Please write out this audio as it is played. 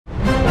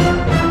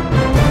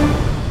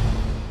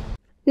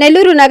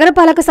నెల్లూరు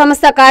నగరపాలక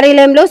సంస్థ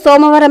కార్యాలయంలో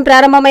సోమవారం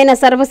ప్రారంభమైన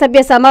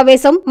సర్వసభ్య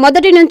సమావేశం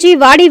మొదటి నుంచి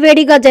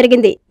వాడివేడిగా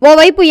జరిగింది.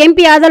 ఓవైపు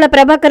ఎంపీ ఆదాల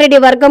ప్రభాకర్ రెడ్డి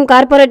వర్గం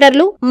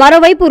కార్పొరేటర్లు,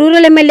 మరోవైపు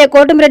రూరల్ ఎమ్మెల్యే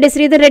కోటమిరెడ్డి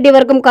శ్రీధర్ రెడ్డి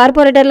వర్గం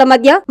కార్పొరేటర్ల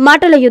మధ్య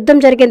మాటల యుద్ధం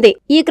జరిగింది.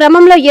 ఈ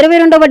క్రమంలో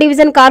 22వ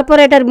division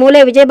corporator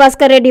మూలే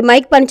Vijayabhaskar Reddy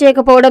mic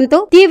పనిచేయకపోవడంతో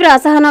తీవ్ర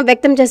అసహనం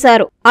వ్యక్తం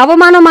చేశారు.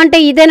 అవమానం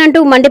అంటే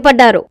ఇదేనంటూ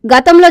మండిపడ్డారు.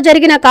 గతంలో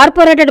జరిగిన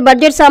కార్పొరేటర్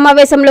బడ్జెట్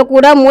సమావేశంలో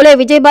కూడా మూలే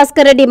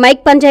విజయభాస్కర్ రెడ్డి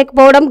మైక్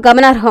పనిచేయకపోవడం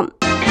గమనార్హం.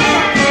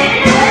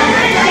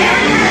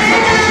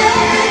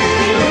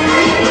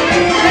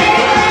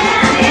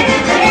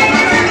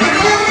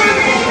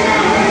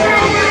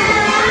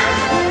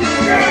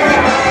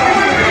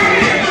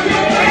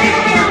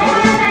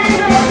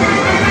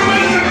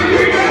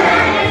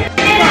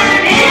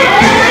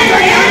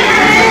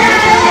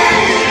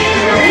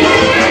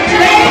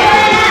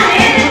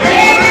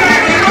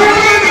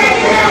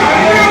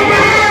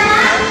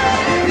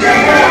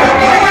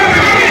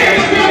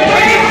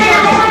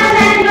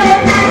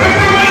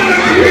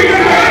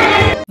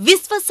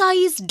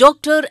 Visvasai's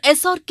Dr.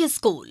 SRK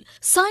School.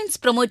 Science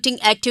promoting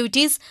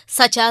activities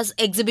such as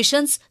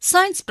exhibitions,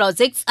 science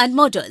projects and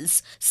models,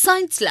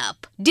 science lab,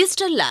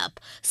 digital lab,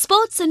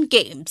 sports and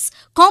games,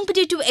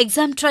 competitive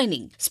exam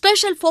training,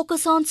 special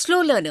focus on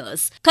slow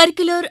learners,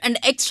 curricular and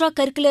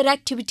extracurricular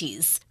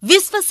activities.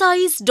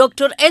 Visvasai's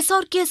Dr.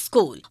 SRK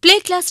School. Play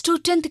class to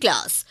 10th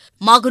class.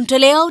 Magunta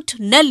Layout,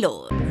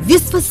 Nellore.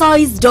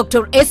 Visvasai's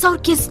Dr.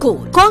 SRK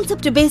School.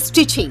 Concept-based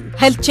teaching,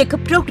 health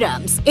checkup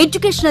programs,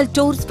 educational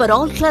tours for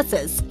all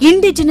classes,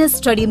 indigenous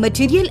study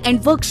material and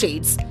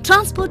worksheets,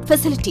 transport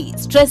facilities,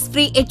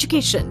 stress-free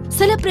education,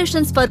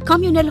 celebrations for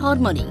communal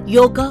harmony,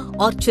 yoga,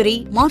 archery,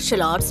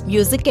 martial arts,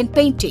 music and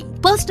painting.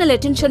 Personal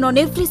attention on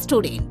every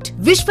student.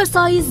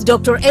 Visvasai's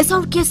Dr.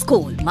 SRK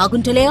School.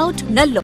 Magunta Layout, Nellore.